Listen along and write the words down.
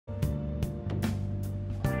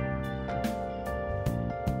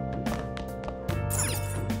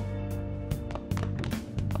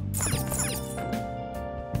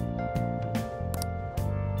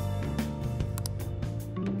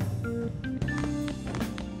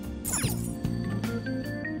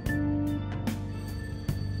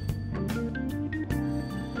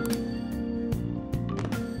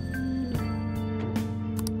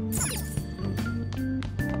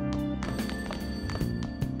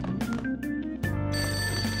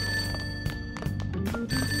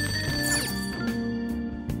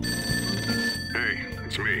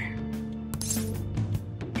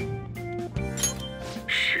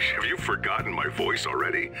forgotten my voice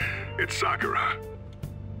already? It's Sakura.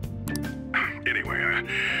 Anyway,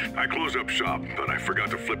 I closed up shop, but I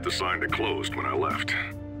forgot to flip the sign to closed when I left.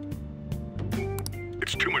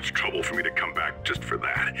 It's too much trouble for me to come back just for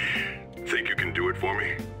that. Think you can do it for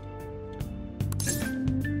me?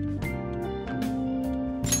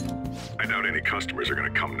 I doubt any customers are gonna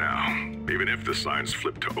come now, even if the sign's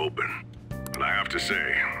flipped to open. But I have to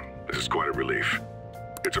say, this is quite a relief.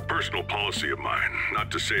 It's a personal policy of mine,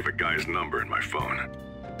 not to save a guy's number in my phone.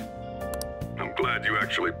 I'm glad you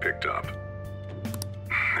actually picked up.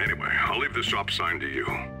 Anyway, I'll leave the shop sign to you.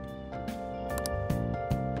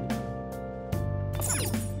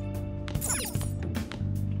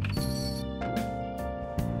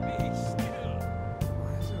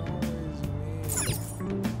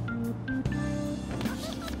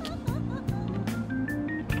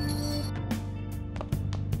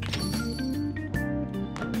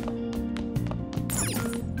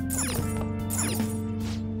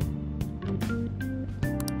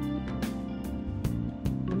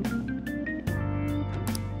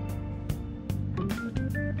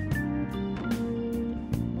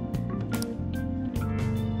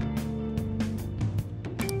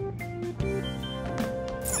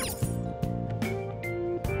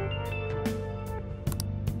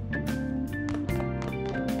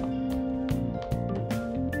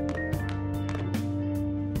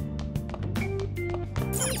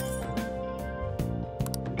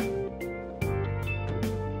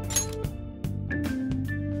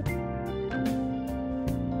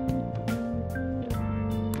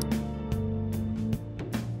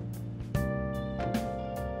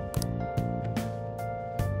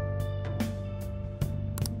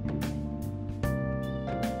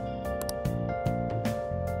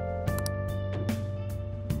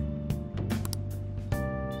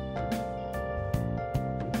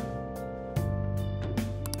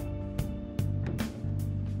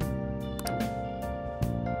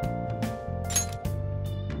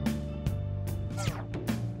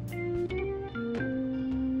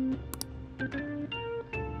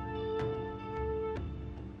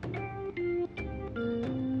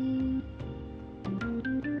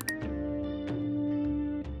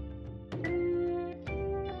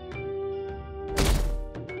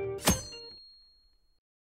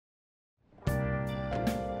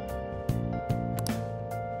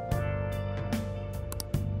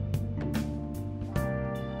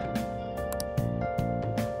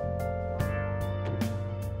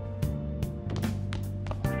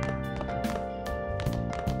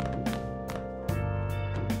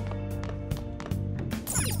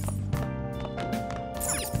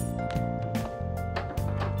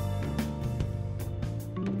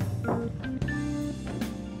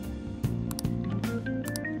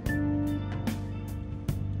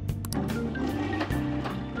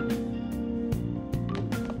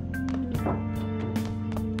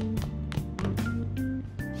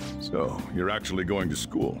 So, you're actually going to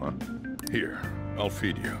school, huh? Here, I'll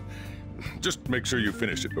feed you. Just make sure you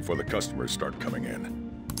finish it before the customers start coming in.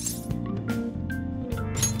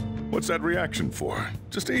 What's that reaction for?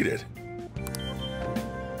 Just eat it.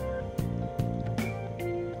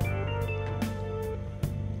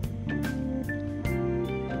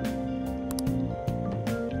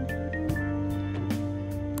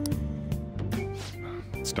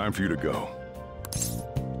 It's time for you to go.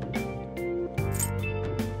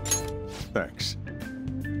 Thanks.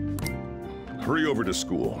 Hurry over to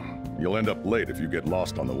school. You'll end up late if you get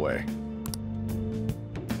lost on the way.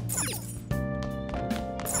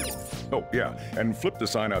 Oh, yeah, and flip the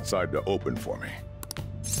sign outside to open for me.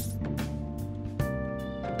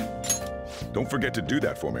 Don't forget to do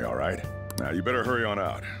that for me, all right? Now, you better hurry on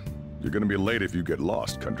out. You're gonna be late if you get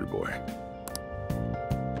lost, country boy.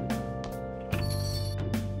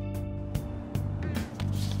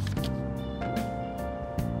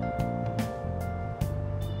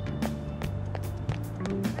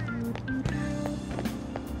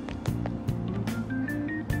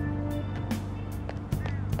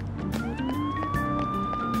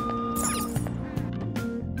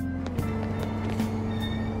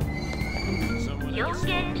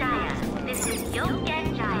 This is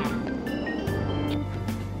Yongenjaya.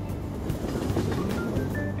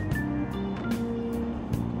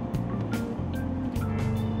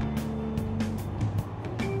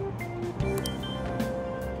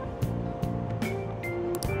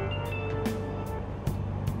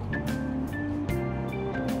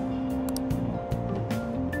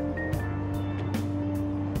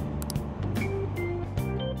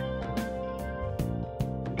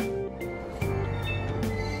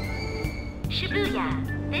 Shibuya.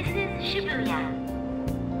 This is Shibuya.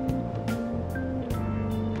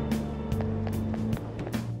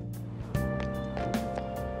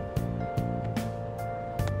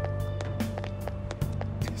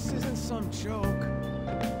 some joke.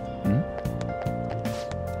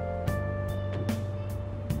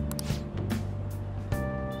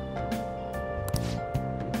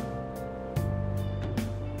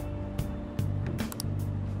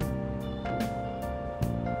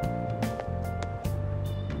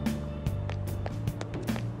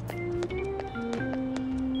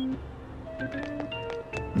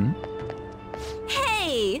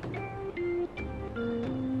 Hey!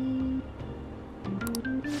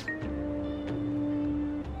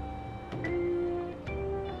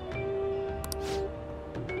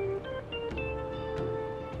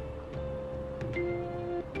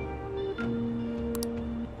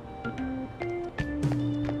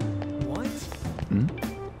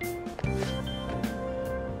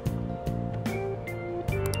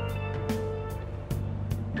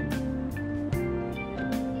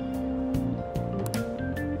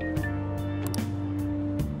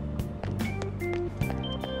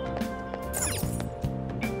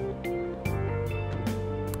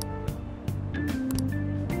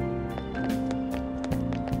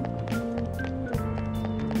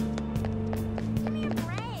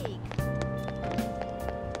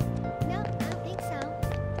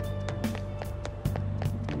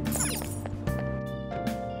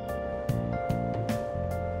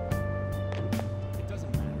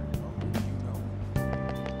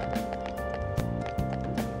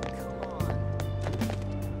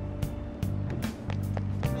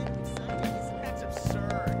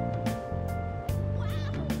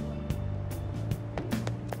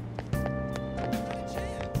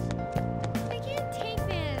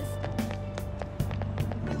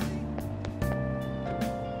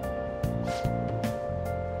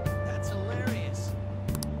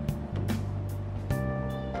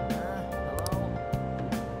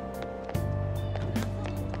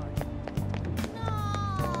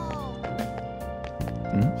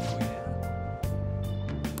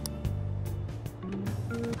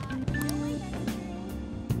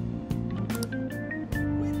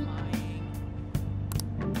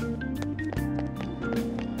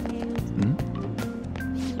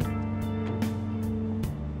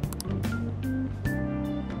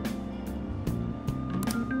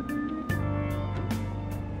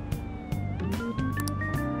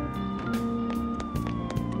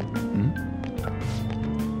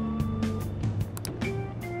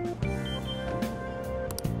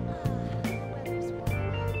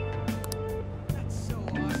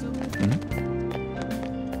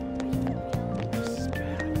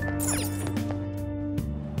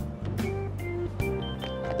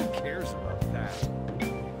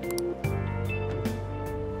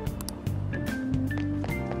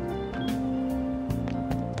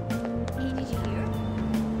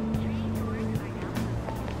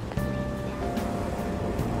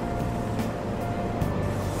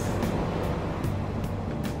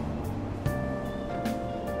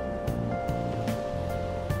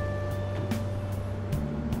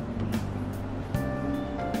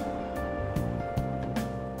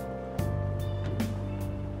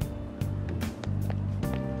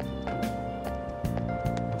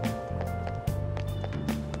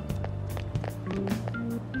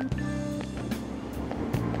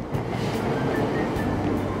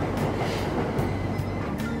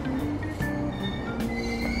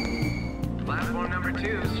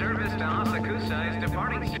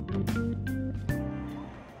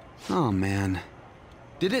 Oh, man.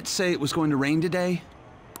 Did it say it was going to rain today?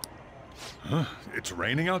 Huh? It's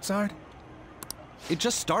raining outside? It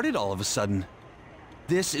just started all of a sudden.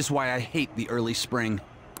 This is why I hate the early spring.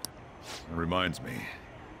 Reminds me.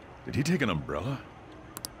 Did he take an umbrella?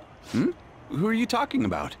 Who are you talking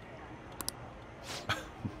about?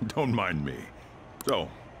 Don't mind me. So,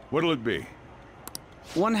 what'll it be?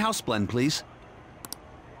 One house blend, please.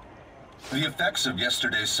 The effects of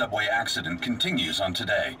yesterday's subway accident continues on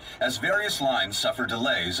today, as various lines suffer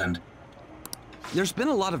delays and... There's been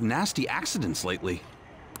a lot of nasty accidents lately.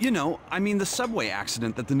 You know, I mean the subway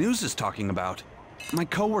accident that the news is talking about. My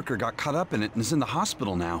coworker got caught up in it and is in the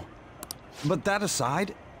hospital now. But that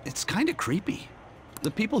aside, it's kinda creepy.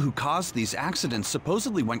 The people who caused these accidents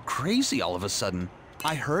supposedly went crazy all of a sudden.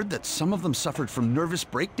 I heard that some of them suffered from nervous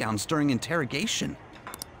breakdowns during interrogation.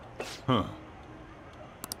 Huh.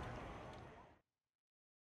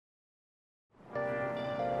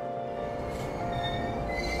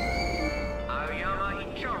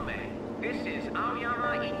 This is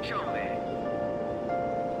Aoyama Ichome.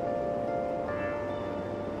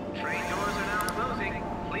 Train doors are now closing.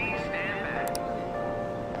 Please stand back.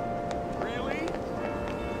 Really?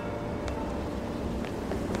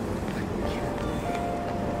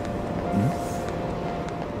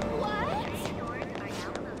 What?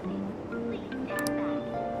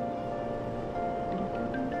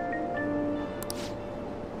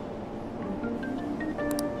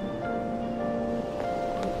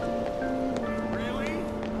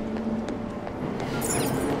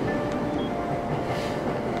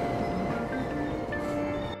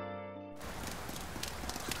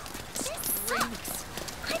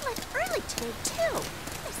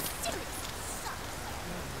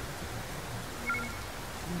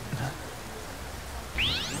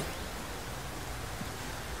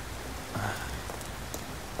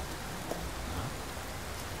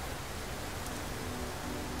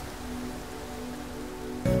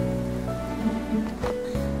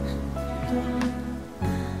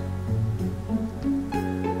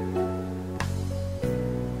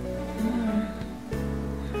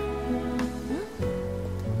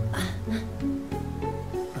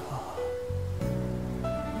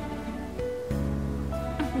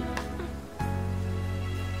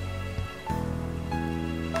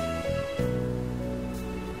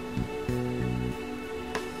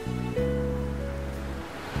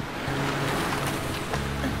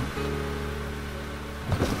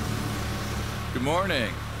 Good morning.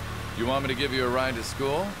 You want me to give you a ride to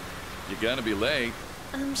school? You're gonna be late.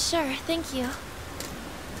 Sure, thank you.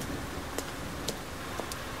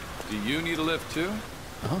 Do you need a lift too?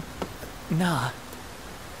 Huh? Nah.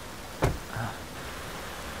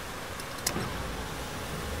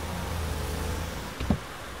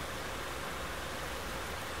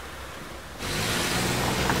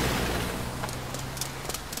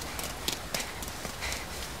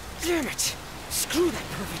 Damn it! Screw that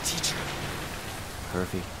perfect teacher.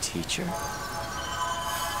 Perfect teacher?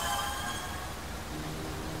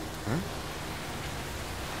 Huh?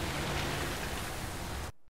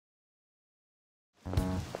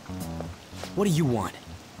 What do you want?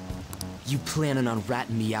 You planning on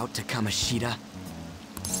ratting me out to Kamoshida?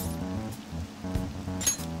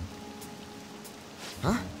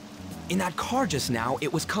 Huh? In that car just now,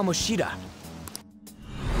 it was Kamoshida.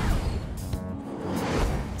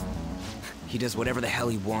 He does whatever the hell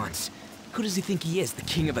he wants. Who does he think he is, the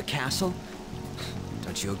king of a castle?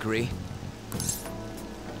 Don't you agree?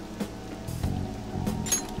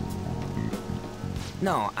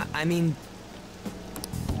 No, I mean...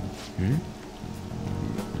 Hmm?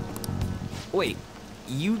 Wait,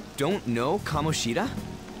 you don't know Kamoshida?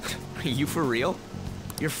 Are you for real?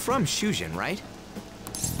 You're from Shujin, right?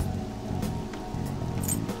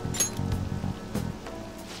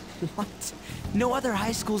 What? No other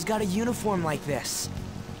high school's got a uniform like this.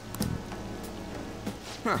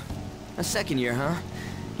 Huh. A second year, huh?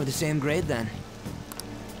 We're the same grade then.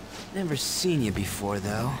 Never seen you before,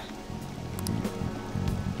 though.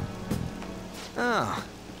 Oh,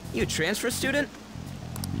 you a transfer student?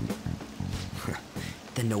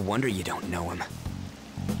 Then no wonder you don't know him.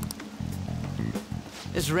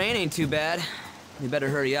 This rain ain't too bad. We better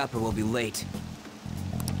hurry up or we'll be late.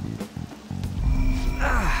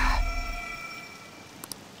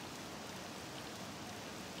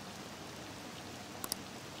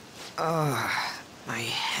 My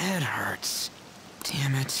head hurts.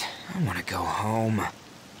 Damn it, I want to go home.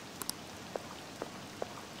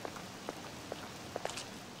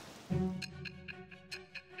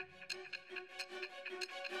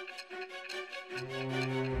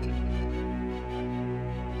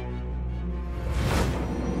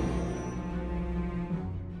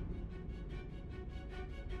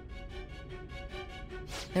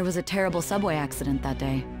 There was a terrible subway accident that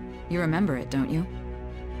day. You remember it, don't you?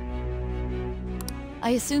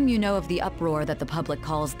 I assume you know of the uproar that the public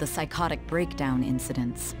calls the psychotic breakdown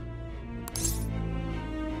incidents.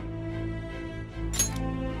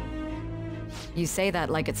 You say that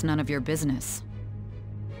like it's none of your business.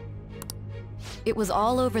 It was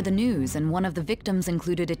all over the news, and one of the victims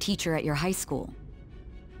included a teacher at your high school.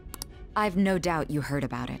 I've no doubt you heard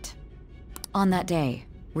about it. On that day,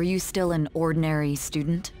 were you still an ordinary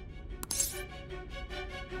student?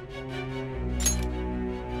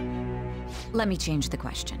 Let me change the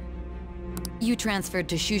question. You transferred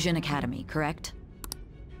to Shujin Academy, correct?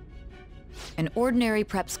 An ordinary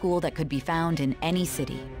prep school that could be found in any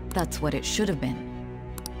city. That's what it should have been.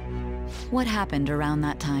 What happened around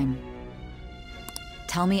that time?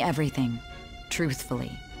 Tell me everything,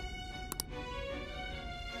 truthfully.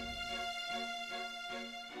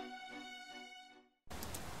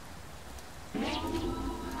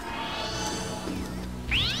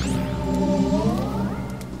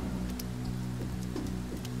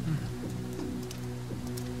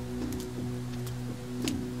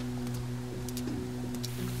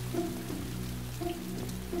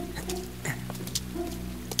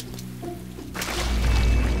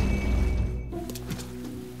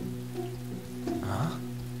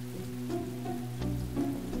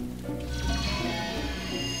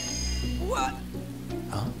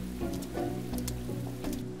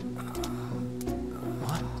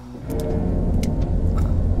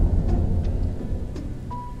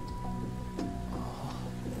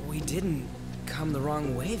 Didn't come the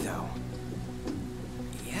wrong way, though.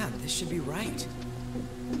 Yeah, this should be right.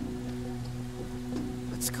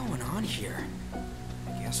 What's going on here?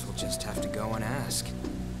 I guess we'll just have to go and ask.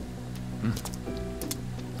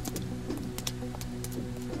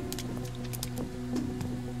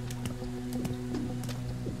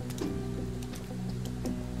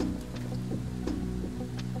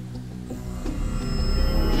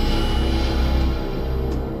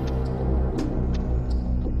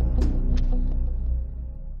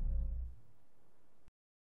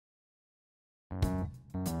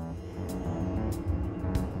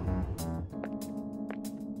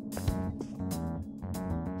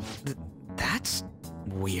 That's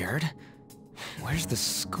weird. Where's the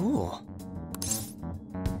school?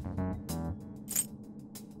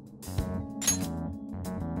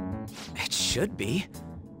 It should be.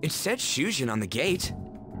 It said Shujin on the gate.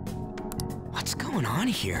 What's going on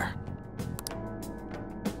here?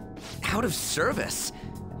 Out of service?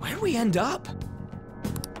 Where'd we end up?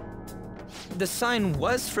 The sign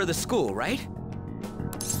was for the school, right?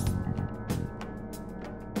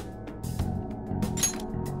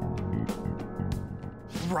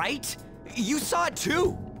 Right? You saw it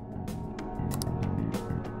too!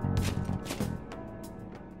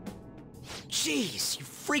 Jeez, you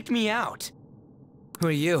freaked me out. Who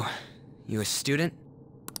are you? You a student?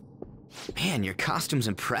 Man, your costume's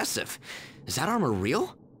impressive. Is that armor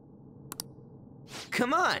real?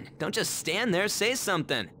 Come on, don't just stand there, say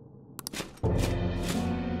something.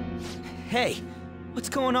 Hey, what's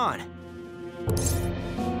going on?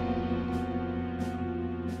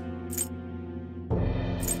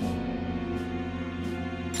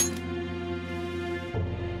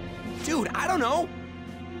 Dude, I don't know.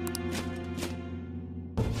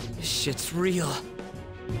 This shit's real.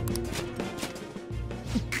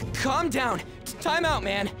 Calm down. Time out,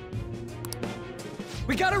 man.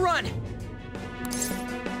 We gotta run.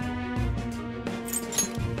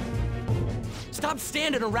 Stop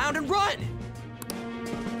standing around and run!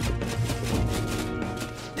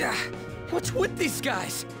 Yeah, what's with these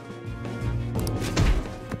guys?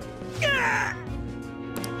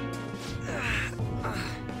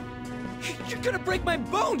 You're gonna break my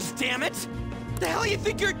bones, damn it! The hell you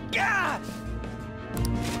think you're...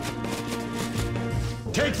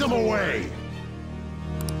 Take them away!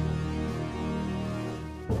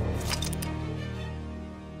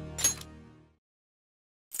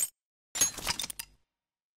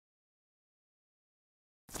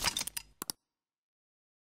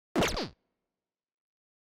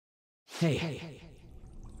 Hey.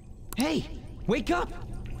 Hey, wake up!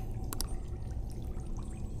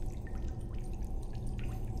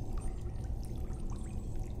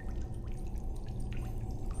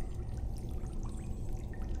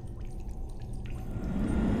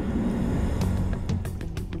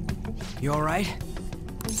 You all right?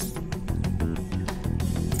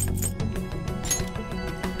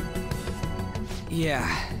 Yeah,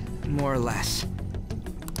 more or less.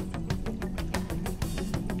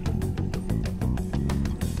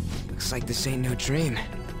 Looks like this ain't no dream.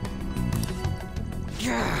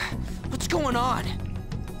 Yeah, what's going on?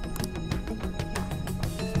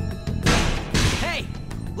 Hey,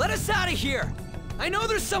 let us out of here! I know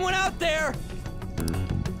there's someone out there!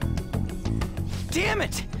 Damn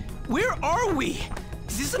it! Where are we?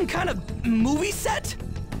 Is this some kind of movie set?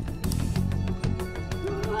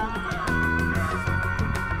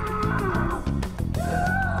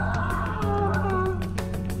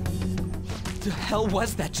 The hell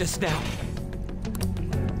was that just now?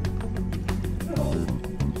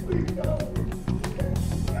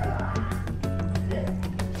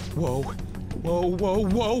 Whoa. Whoa, whoa,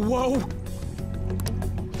 whoa, whoa!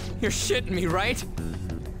 You're shitting me, right?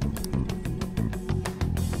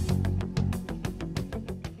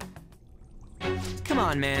 Come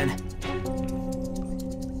on, man.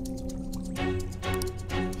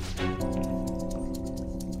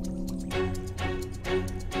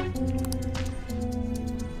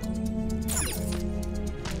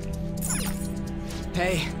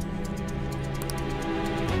 Hey.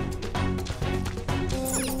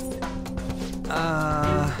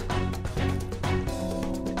 Huh?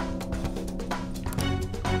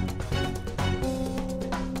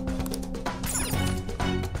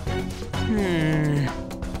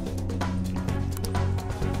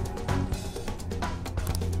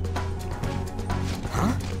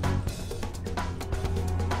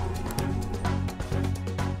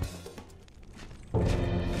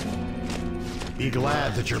 Be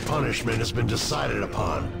glad that your punishment has been decided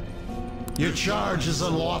upon. Your charge is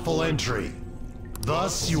unlawful entry.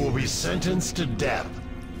 Thus, you will be sentenced to death.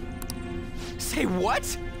 Say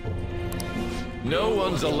what? No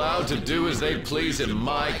one's allowed to do as they please in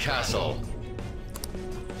my castle.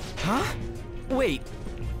 Huh? Wait,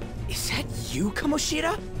 is that you,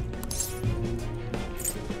 Kamoshida?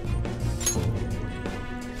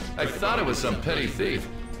 I thought it was some petty thief,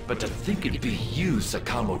 but to think it'd be you,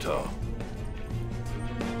 Sakamoto.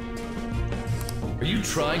 Are you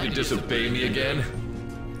trying to disobey me again?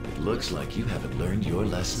 It looks like you haven't learned your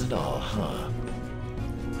lesson at all, huh?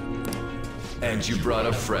 And you brought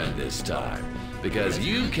a friend this time, because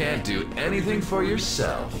you can't do anything for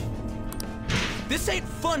yourself. This ain't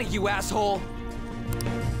funny, you asshole!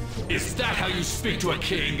 Is that how you speak to a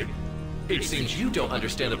king? It seems you don't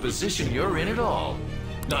understand the position you're in at all.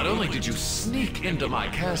 Not only did you sneak into my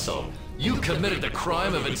castle, you committed the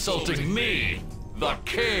crime of insulting me, the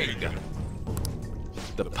king!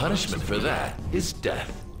 The punishment for that is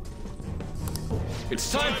death.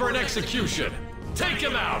 It's time for an execution! Take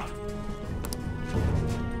him out!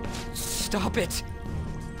 Stop it!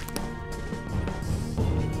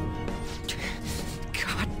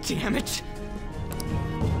 God damn it!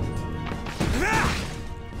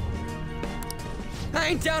 I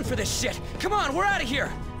ain't down for this shit! Come on, we're out of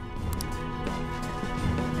here!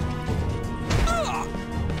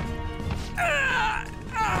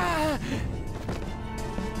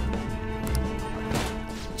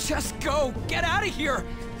 Just go! Get out of here!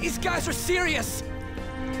 These guys are serious!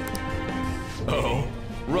 Oh?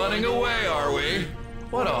 Running away, are we?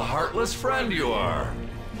 What a heartless friend you are!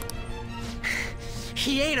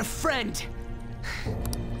 He ain't a friend!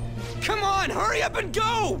 Come on, hurry up and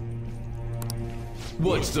go!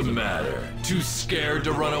 What's the matter? Too scared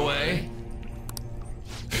to run away?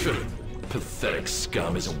 Pathetic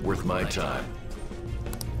scum isn't worth my time.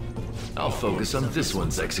 I'll focus on this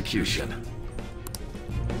one's execution.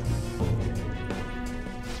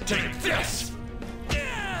 Take this!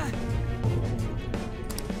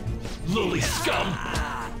 Lily scum!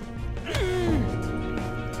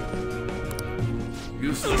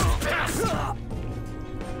 Useless pest!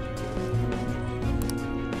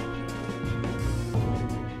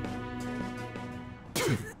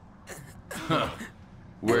 Huh.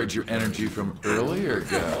 Where'd your energy from earlier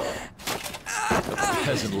go? A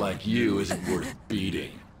peasant like you isn't worth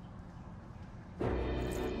beating.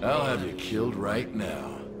 I'll have you killed right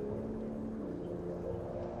now.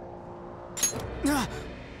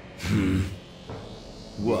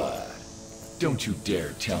 What? Don't you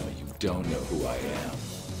dare tell me you don't know who I am.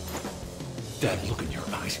 That look in your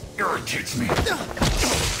eyes irritates me.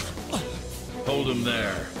 Hold him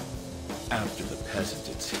there. After the peasant,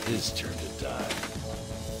 it's his turn to die.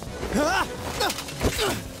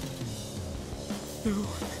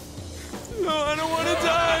 No, I don't want to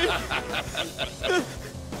die!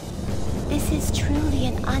 This is truly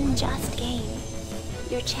an unjust game.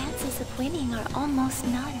 Your chances of winning are almost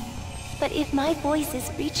none. But if my voice is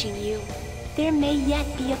reaching you, there may yet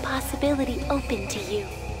be a possibility open to you.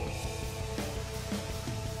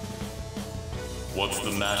 What's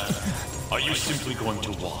the matter? Are you simply going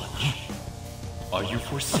to watch? Are you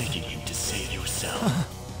forsaking him to save yourself?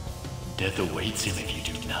 Death awaits him if you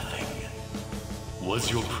do nothing.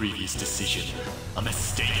 Was your previous decision a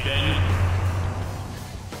mistake then?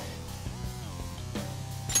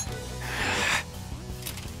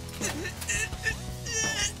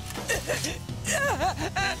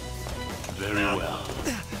 Very well.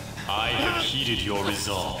 I have heeded your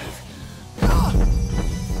resolve.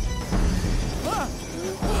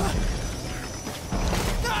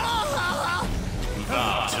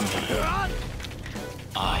 Vow to me.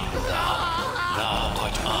 I thou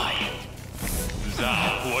art I. Thou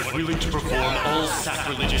who art willing to perform all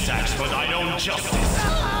sacrilegious acts for thine own justice.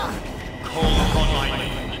 Call upon my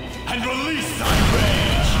name and release thy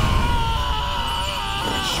rage.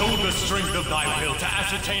 Show the strength of thy will to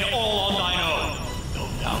ascertain all on thine own, though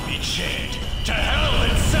thou be chained to hell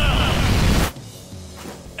itself.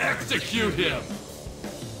 Execute him!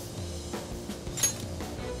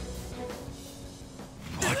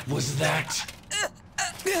 What was that?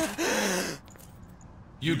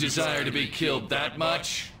 You desire to be killed that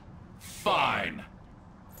much? Fine.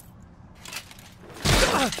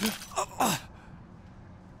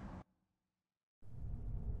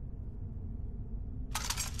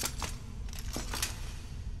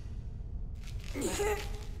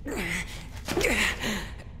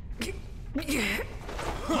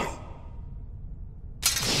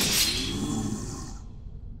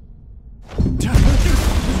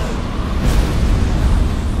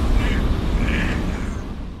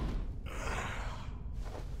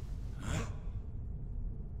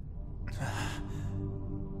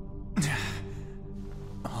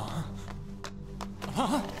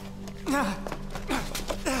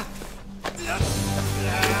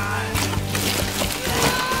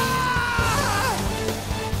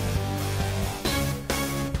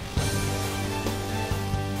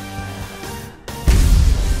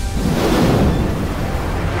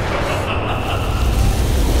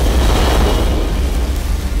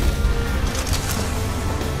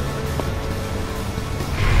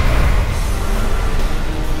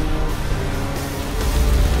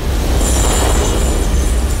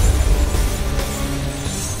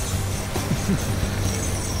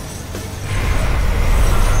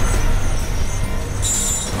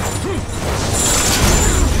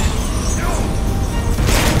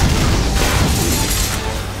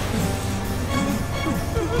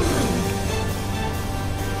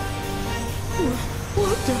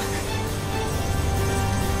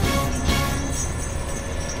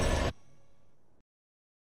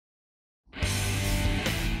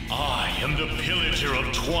 the pillager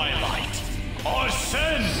of twilight,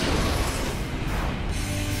 Arsene!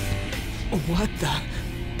 What the?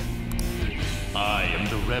 I am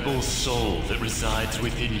the rebel soul that resides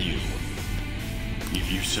within you.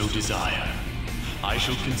 If you so desire, I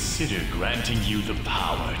shall consider granting you the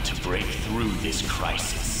power to break through this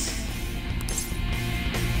crisis.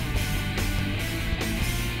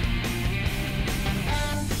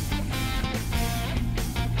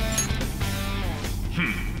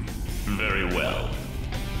 Very well.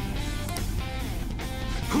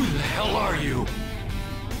 Who the hell are you?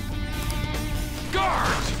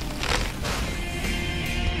 Guard!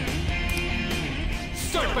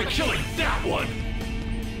 Start by killing that one!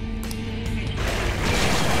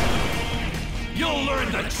 You'll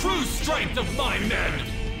learn the true strength of my men!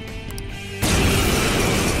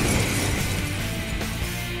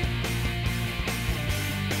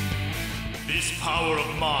 This power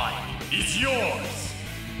of mine is yours!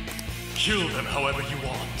 Kill them however you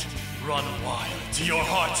want. Run wild to your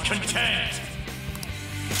heart's content!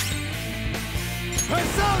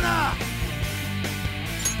 Persona!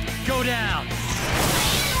 Go down!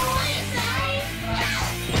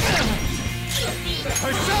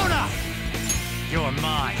 Persona! You're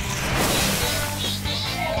mine.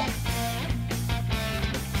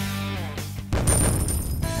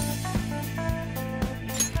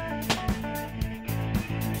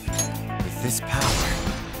 With this power...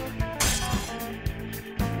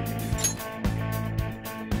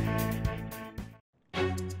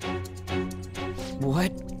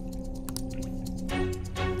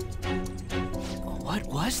 What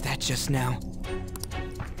was that just now?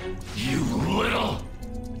 You little...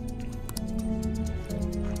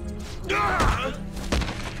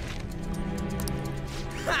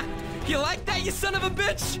 Ha! You like that, you son of a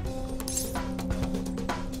bitch?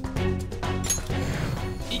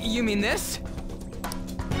 You mean this?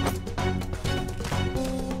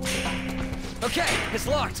 Okay, it's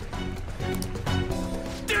locked.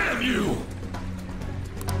 Damn you!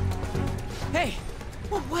 Hey,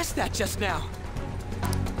 what was that just now?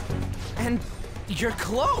 And your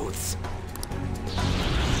clothes!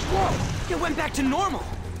 Whoa, it went back to normal!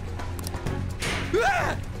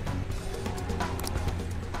 Ah!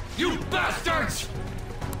 You bastards!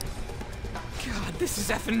 God, this is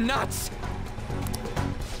effing nuts!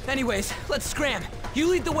 Anyways, let's scram. You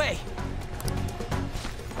lead the way.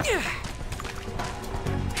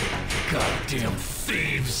 Goddamn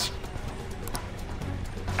thieves!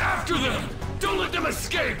 After them! Don't let them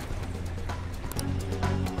escape!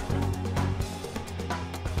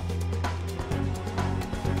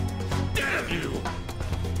 Damn you!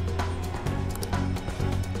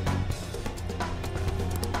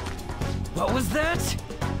 What was that?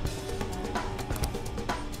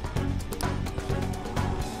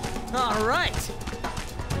 All right.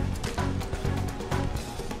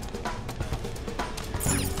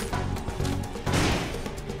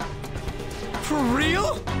 For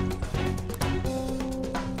real?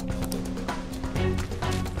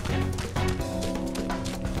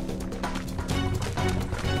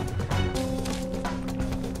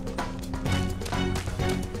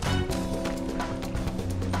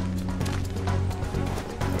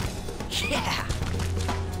 Yeah.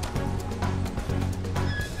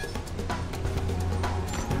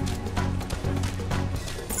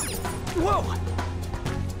 Whoa!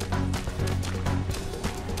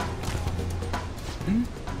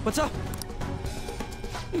 What's up?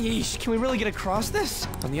 Yeesh, can we really get across this?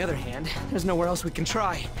 On the other hand, there's nowhere else we can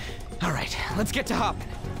try. All right, let's get to hopping.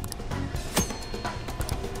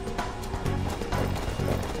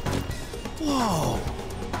 Whoa!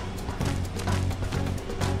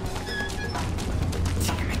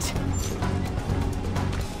 Damn it.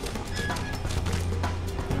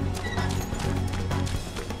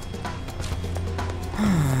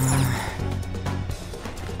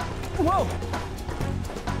 Whoa!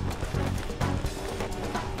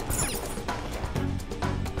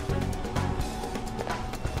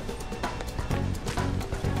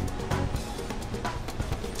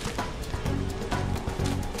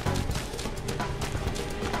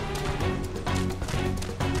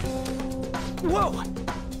 Whoa!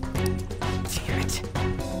 Damn it.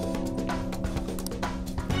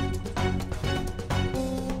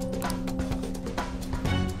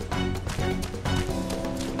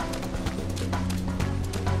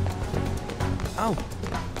 Oh.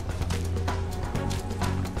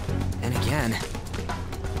 And again.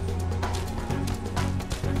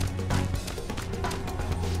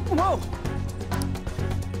 Whoa!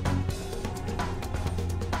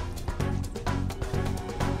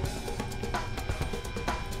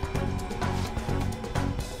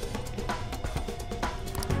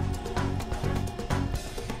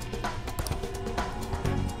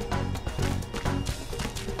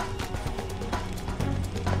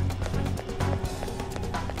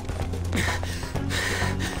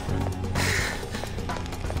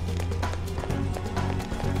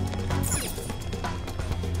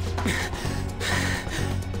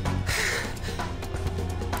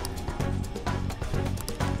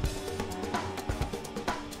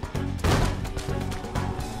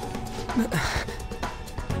 The hell?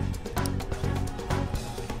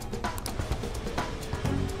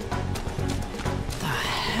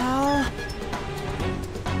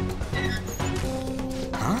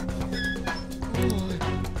 Huh?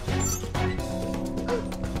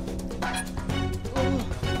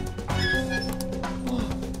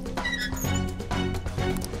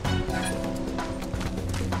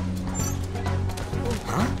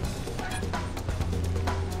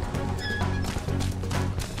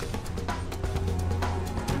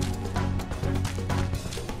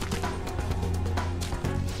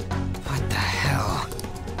 What the hell?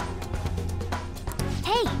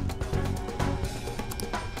 Hey!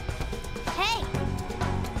 Hey!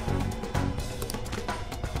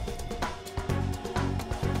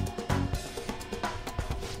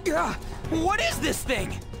 Ugh, what is this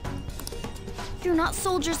thing? You're not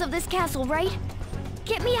soldiers of this castle, right?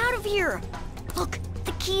 Get me out of here! Look,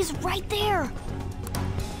 the key's right there!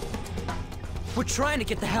 We're trying to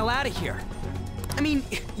get the hell out of here. I mean,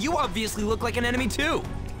 you obviously look like an enemy too.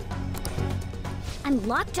 I'm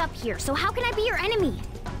locked up here, so how can I be your enemy?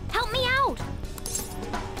 Help me out!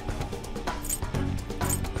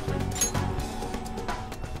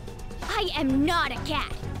 I am not a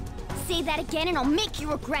cat! Say that again and I'll make you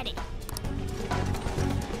regret it!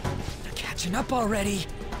 They're catching up already.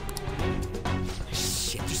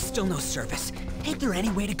 Shit, there's still no service. Ain't there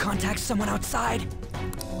any way to contact someone outside?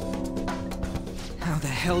 How the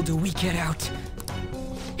hell do we get out?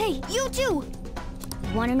 Hey, you too!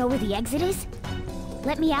 Wanna know where the exit is?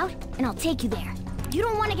 Let me out, and I'll take you there. You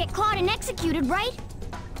don't want to get caught and executed, right?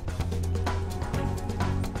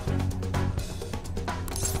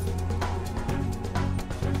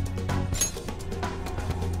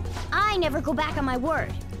 I never go back on my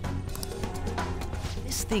word.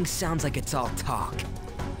 This thing sounds like it's all talk.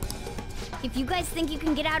 If you guys think you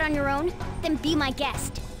can get out on your own, then be my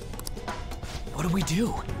guest. What do we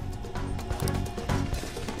do?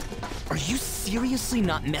 Are you seriously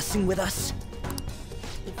not messing with us?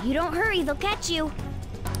 If you don't hurry, they'll catch you.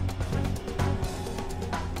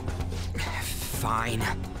 Fine.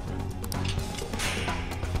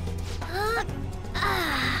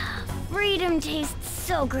 Freedom tastes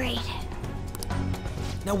so great.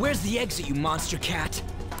 Now where's the exit, you monster cat?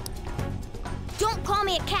 Don't call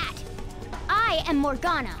me a cat. I am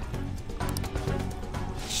Morgana.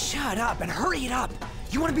 Shut up and hurry it up!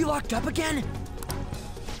 You want to be locked up again?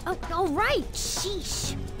 Oh, all right.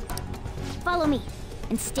 Sheesh. Follow me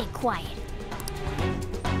and stay quiet.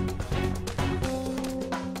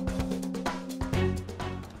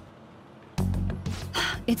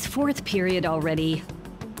 It's fourth period already.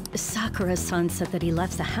 Sakura-san said that he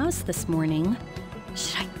left the house this morning.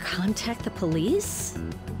 Should I contact the police?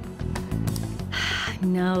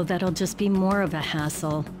 No, that'll just be more of a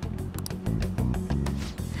hassle.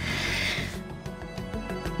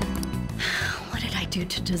 What did I do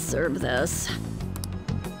to deserve this?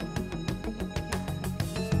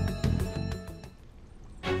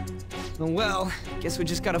 Well, guess we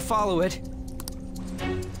just gotta follow it.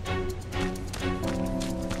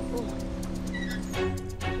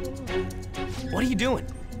 What are you doing?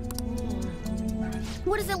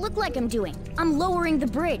 What does it look like I'm doing? I'm lowering the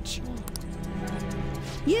bridge.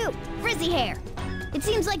 You, frizzy hair. It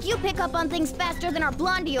seems like you pick up on things faster than our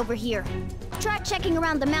blondie over here. Try checking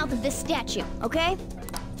around the mouth of this statue, okay?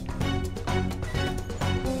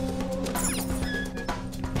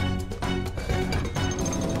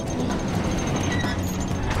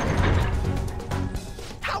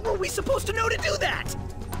 How were we supposed to know to do that?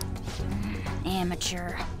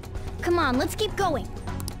 Amateur. Come on, let's keep going.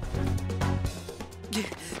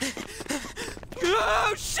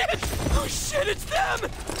 Oh shit! Oh shit, it's them!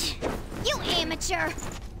 You amateur!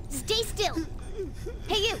 Stay still.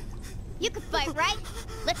 Hey you! You can fight, right?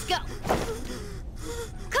 Let's go.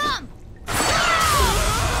 Come!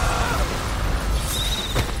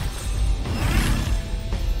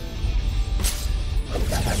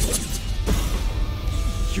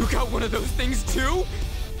 You got one of those things too?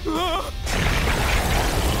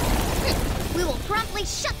 We will promptly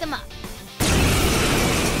shut them up.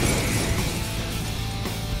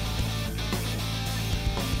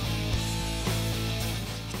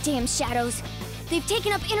 Damn shadows. They've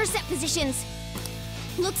taken up intercept positions.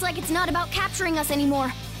 Looks like it's not about capturing us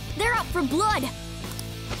anymore. They're out for blood.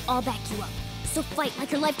 I'll back you up. So fight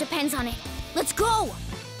like your life depends on it. Let's go!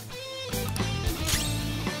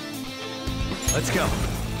 Let's go.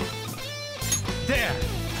 There!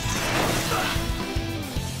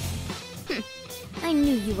 I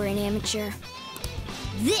knew you were an amateur.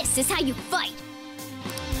 This is how you fight!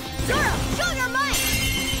 Zoro, show your might!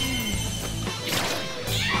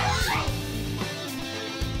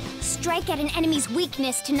 strike at an enemy's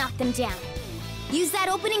weakness to knock them down. Use that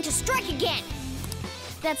opening to strike again!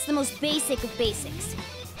 That's the most basic of basics.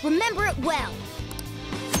 Remember it well.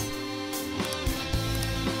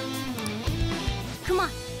 Come on,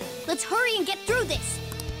 let's hurry and get through this.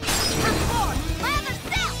 Come forward, my other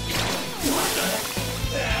self! What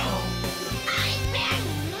the hell?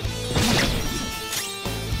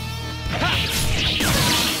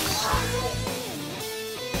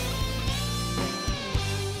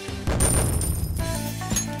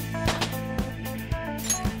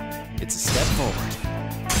 It's a step forward.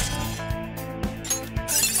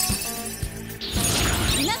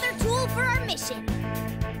 Another tool for our mission.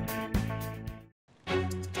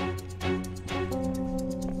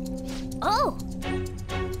 Oh!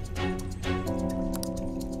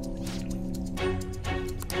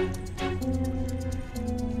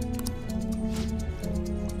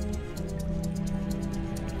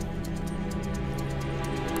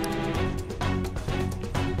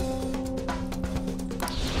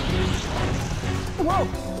 Whoa!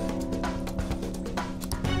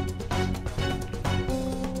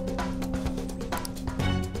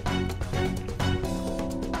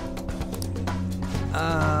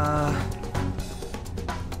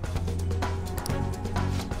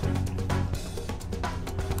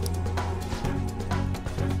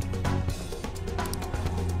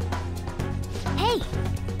 Hey!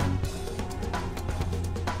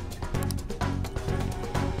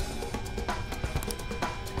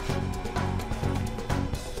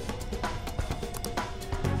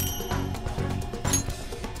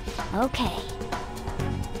 Okay.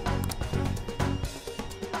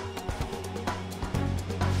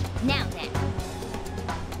 Now then.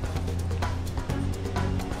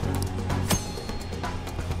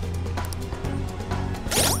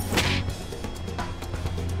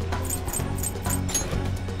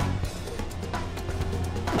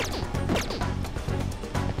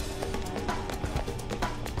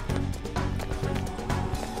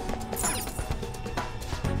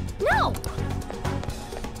 No!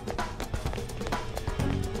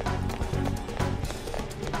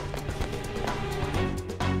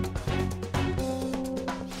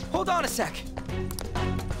 Hold on a sec.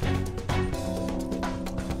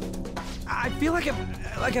 I feel like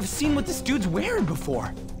I've seen what this dude's wearing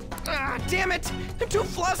before. Ah, damn it! I'm too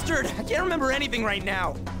flustered. I can't remember anything right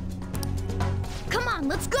now. Come on,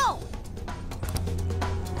 let's go!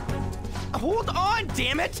 Hold on,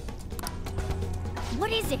 damn it!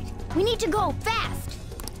 What is it? We need to go, fast!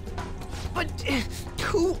 But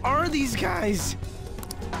who are these guys?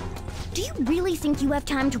 Do you really think you have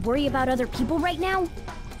time to worry about other people right now?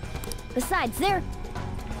 Besides, they're...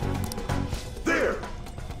 There!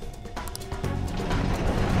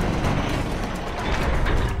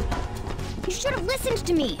 You should have listened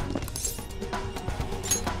to me!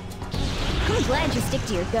 I'm glad you stick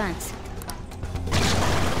to your guns.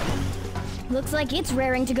 Looks like it's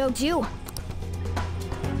raring to go too.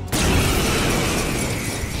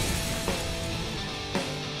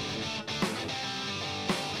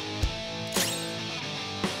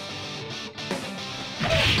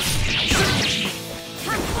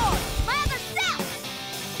 Time forward, my other self!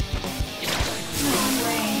 No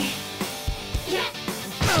way. Yeah.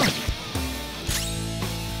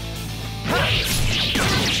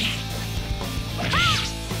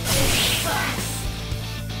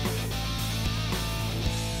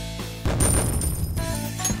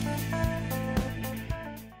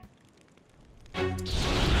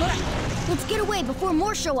 Let's get away before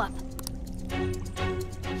more show up.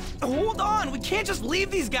 Hold on, we can't just leave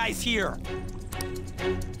these guys here.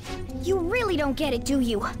 You really don't get it, do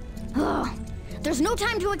you? Ugh. There's no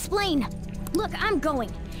time to explain. Look, I'm going.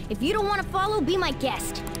 If you don't want to follow, be my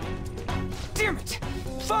guest. Damn it!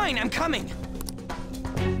 Fine, I'm coming.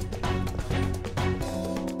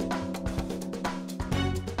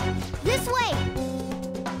 This way!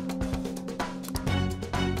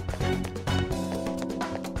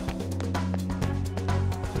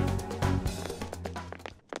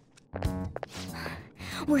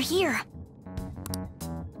 We're here.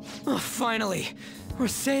 Oh, finally, we're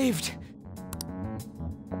saved.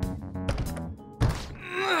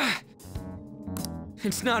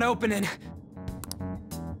 It's not opening.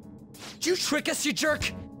 Did you trick us, you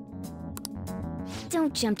jerk?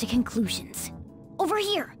 Don't jump to conclusions. Over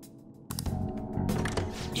here.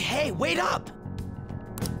 Hey, wait up!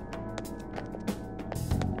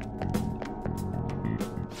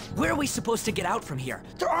 Where are we supposed to get out from here?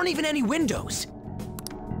 There aren't even any windows.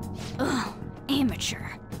 Ugh,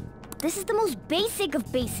 amateur. This is the most basic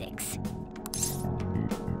of basics.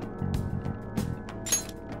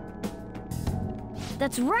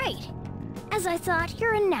 That's right. As I thought,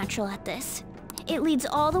 you're a natural at this. It leads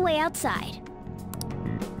all the way outside.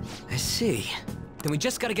 I see. Then we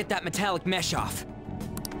just gotta get that metallic mesh off.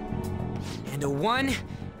 And a 1,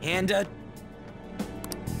 and a...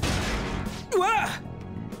 Ah!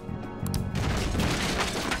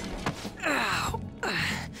 Ow.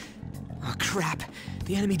 Oh, crap.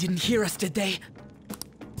 The enemy didn't hear us, did they?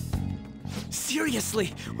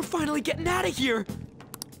 Seriously, we're finally getting out of here!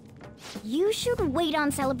 You should wait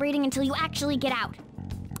on celebrating until you actually get out.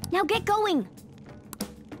 Now get going!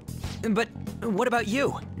 But what about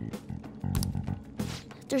you?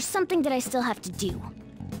 There's something that I still have to do.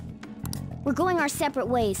 We're going our separate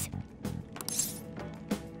ways.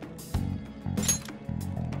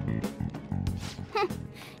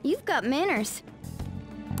 You've got manners.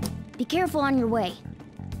 Be careful on your way.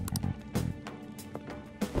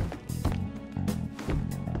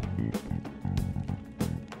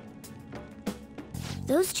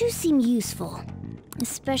 Those two seem useful.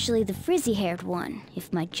 Especially the frizzy-haired one,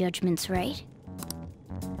 if my judgment's right.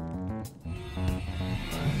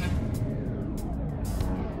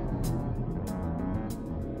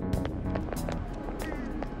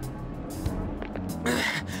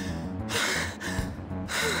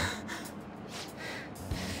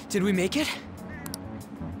 Did we make it?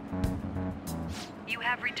 You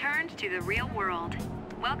have returned to the real world.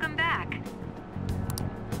 Welcome back.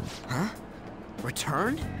 Huh?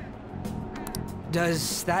 Returned?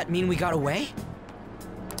 Does that mean we got away?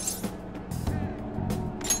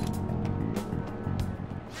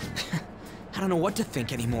 I don't know what to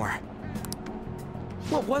think anymore.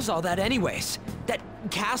 What was all that anyways? That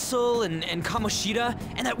castle and Kamoshida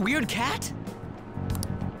and that weird cat?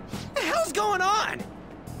 What the hell's going on?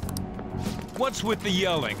 What's with the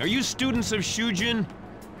yelling? Are you students of Shujin?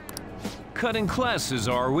 Cutting classes,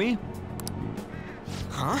 are we?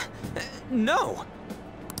 Huh? No.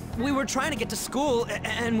 We were trying to get to school,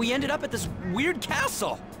 and we ended up at this weird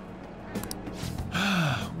castle.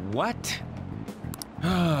 What?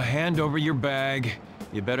 Hand over your bag.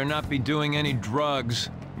 You better not be doing any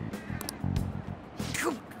drugs.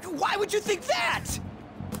 Why would you think that?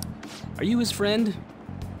 Are you his friend?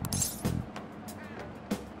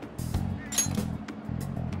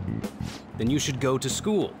 Then you should go to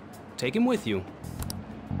school. Take him with you.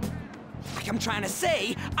 Like I'm trying to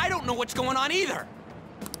say, I don't know what's going on either.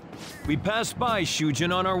 We passed by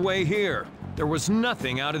Shujin on our way here. There was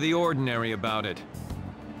nothing out of the ordinary about it.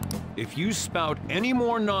 If you spout any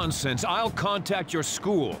more nonsense, I'll contact your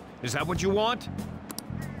school. Is that what you want?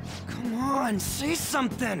 Come on, say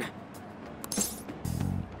something.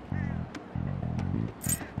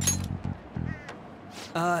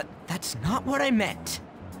 That's not what I meant.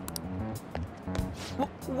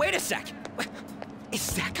 Wait a sec.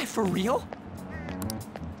 Is that guy for real?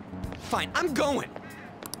 Fine, I'm going.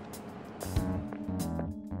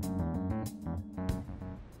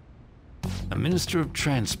 A Minister of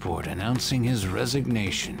Transport announcing his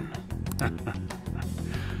resignation.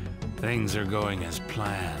 Things are going as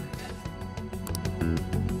planned.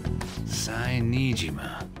 Sai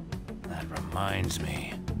Nijima. That reminds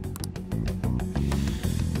me.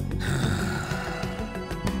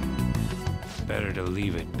 Better to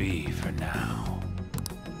leave it be for now.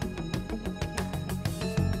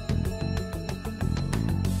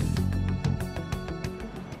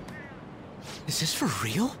 Is this for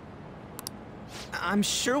real? I'm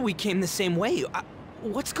sure we came the same way.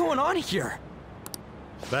 What's going on here?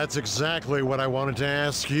 That's exactly what I wanted to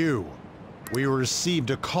ask you. We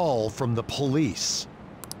received a call from the police.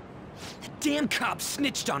 The damn cops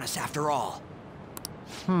snitched on us after all.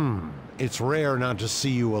 It's rare not to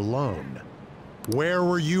see you alone. Where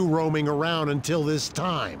were you roaming around until this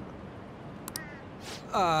time?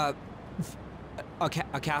 A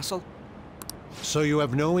castle? So you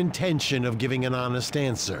have no intention of giving an honest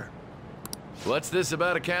answer? What's this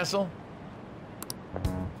about a castle?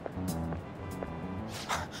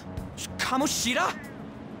 Kamoshida?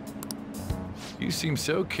 You seem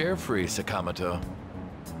so carefree, Sakamoto.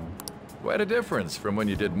 Quite a difference from when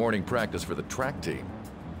you did morning practice for the track team.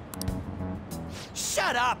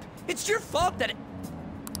 Shut up! It's your fault that it...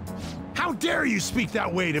 How dare you speak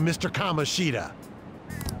that way to Mr. Kamoshida?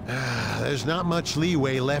 There's not much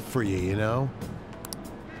leeway left for you, you know?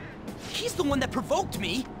 He's the one that provoked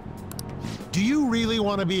me! Do you really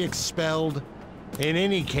want to be expelled? In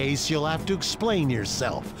any case, you'll have to explain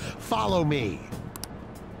yourself. Follow me.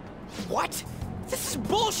 What? This is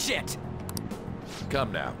bullshit!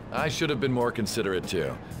 Come now, I should have been more considerate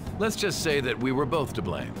too. Let's just say that we were both to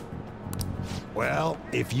blame. Well,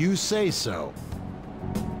 if you say so.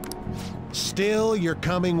 Still, you're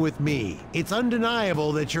coming with me. It's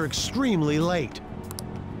undeniable that you're extremely late.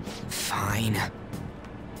 Fine. Fine.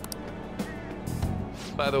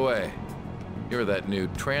 By the way, you're that new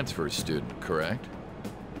transfer student, correct?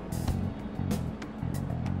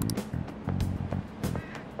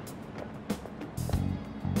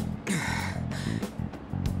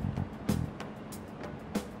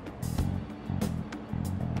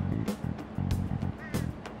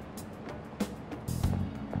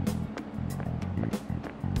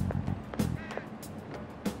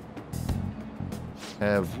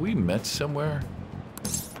 Have we met somewhere?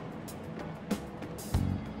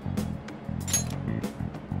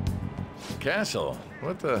 Castle?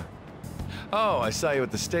 What the... Oh, I saw you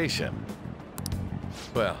at the station.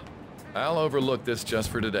 Well, I'll overlook this just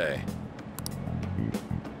for today.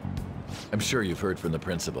 I'm sure you've heard from the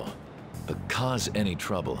principal. But cause any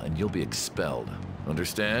trouble and you'll be expelled.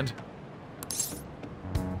 Understand?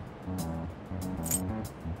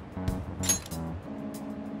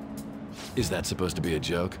 Is that supposed to be a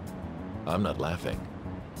joke? I'm not laughing.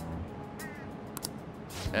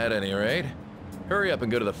 At any rate, hurry up and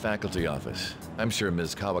go to the faculty office. I'm sure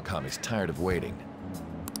Ms. Kawakami's tired of waiting.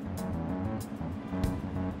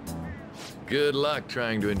 Good luck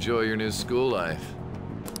trying to enjoy your new school life.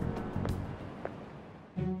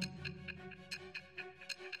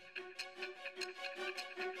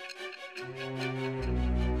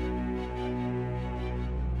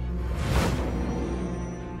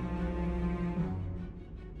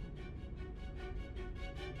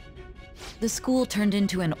 The school turned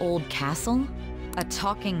into an old castle? A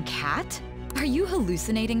talking cat? Are you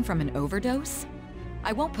hallucinating from an overdose?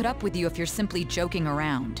 I won't put up with you if you're simply joking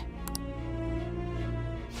around.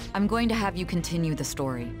 I'm going to have you continue the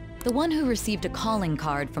story. The one who received a calling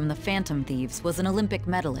card from the Phantom Thieves was an Olympic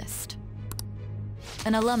medalist.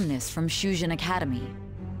 An alumnus from Shujin Academy.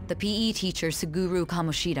 The PE teacher Suguru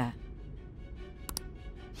Kamoshida.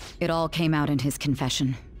 It all came out in his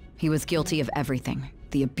confession. He was guilty of everything.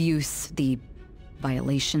 The abuse, the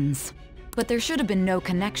violations. But there should have been no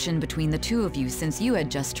connection between the two of you since you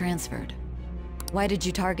had just transferred. Why did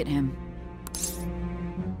you target him?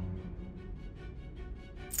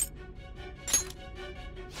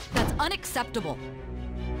 That's unacceptable.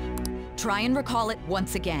 Try and recall it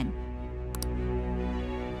once again.